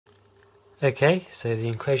Okay, so the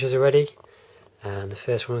enclosures are ready, and the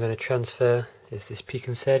first one we're going to transfer is this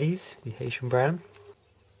Pecan Ceres, the Haitian brown.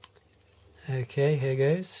 Okay, here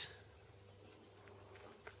goes.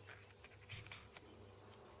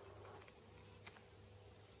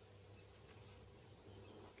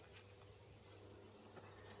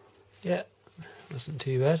 Yeah, wasn't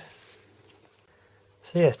too bad.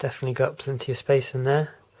 So yeah, it's definitely got plenty of space in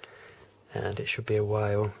there, and it should be a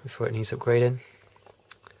while before it needs upgrading.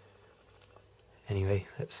 Anyway,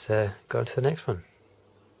 let's go on to the next one.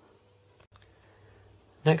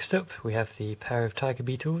 Next up we have the pair of tiger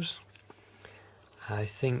beetles. I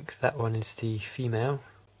think that one is the female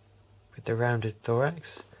with the rounded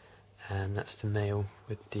thorax, and that's the male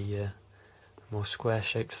with the more square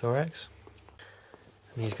shaped thorax.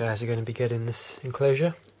 And these guys are going to be good in this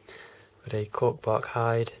enclosure. Got a cork bark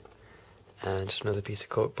hide and just another piece of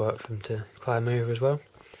cork bark for them to climb over as well,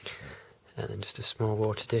 and then just a small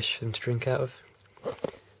water dish for them to drink out of.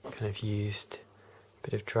 Kind of used a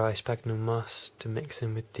bit of dry sphagnum moss to mix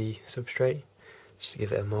in with the substrate just to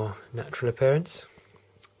give it a more natural appearance.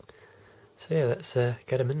 So yeah, let's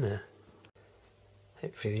get them in there.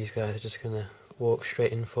 Hopefully these guys are just going to walk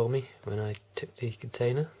straight in for me when I tip the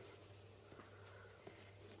container.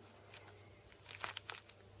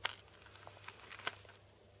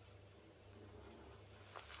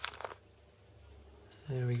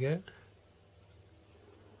 There we go.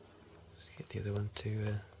 Let's get the other one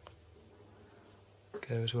to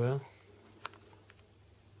go as well.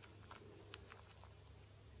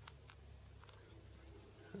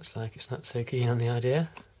 Looks like it's not so keen on the idea.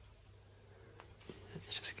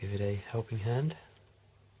 Let's just give it a helping hand.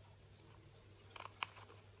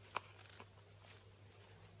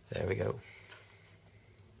 There we go.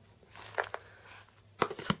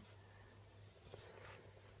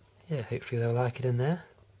 Yeah, hopefully they'll like it in there,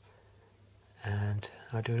 and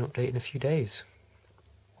I'll do an update in a few days.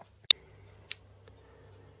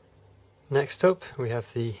 Next up we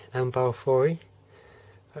have the Ambalfori.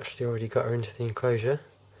 I've actually already got her into the enclosure.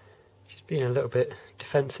 She's been a little bit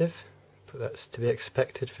defensive, but that's to be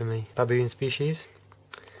expected from a baboon species.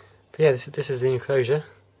 But yeah, this is the enclosure.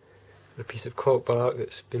 A piece of cork bark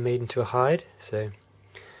that's been made into a hide, so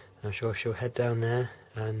I'm sure she'll head down there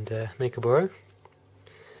and make a burrow.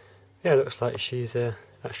 Yeah, it looks like she's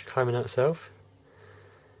actually climbing out herself.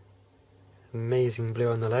 Amazing blue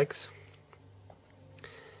on the legs.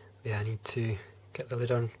 Yeah, I need to get the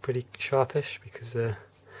lid on pretty sharpish because I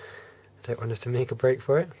don't want us to make a break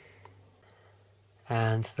for it.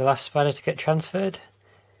 And the last spider to get transferred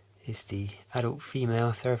is the adult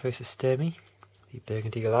female Theraphosis sturmi, the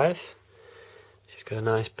burgundy Goliath. She's got a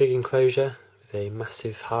nice big enclosure with a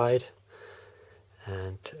massive hide,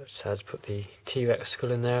 and I've decided to put the T-Rex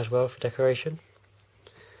skull in there as well for decoration.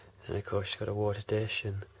 And of course she's got a water dish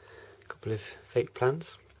and a couple of fake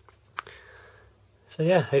plants. So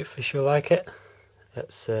yeah, hopefully she'll like it.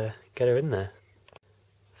 Let's get her in there.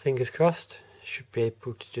 Fingers crossed, should be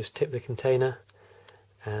able to just tip the container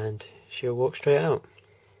and she'll walk straight out.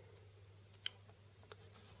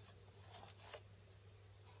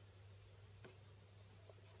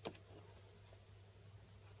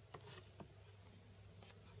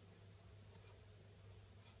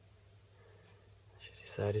 She's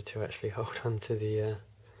decided to actually hold on to the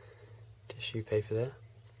tissue paper there.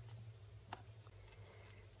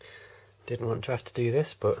 Didn't want to have to do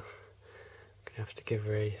this, but I'm going to have to give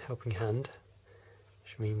her a helping hand,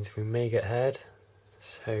 which means we may get haired,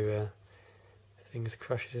 so fingers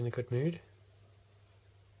crossed she's in a good mood.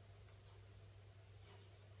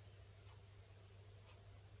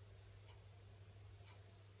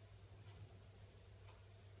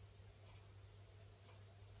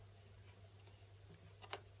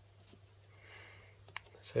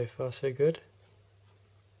 So far so good.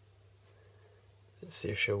 Let's see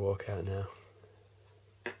if she'll walk out now.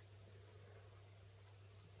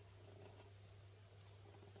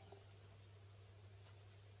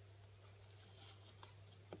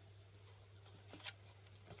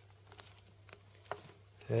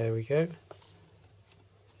 There we go.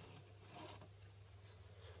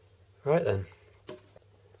 Right then. I'm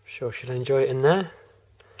sure she'll enjoy it in there.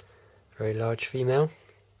 Very large female.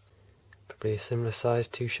 Probably a similar size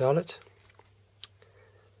to Charlotte.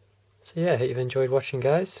 So yeah, I hope you've enjoyed watching,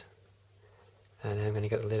 guys. And I'm going to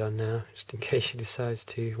get the lid on now, just in case she decides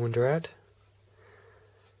to wander out.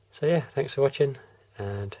 So yeah, thanks for watching,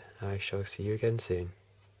 and I shall see you again soon.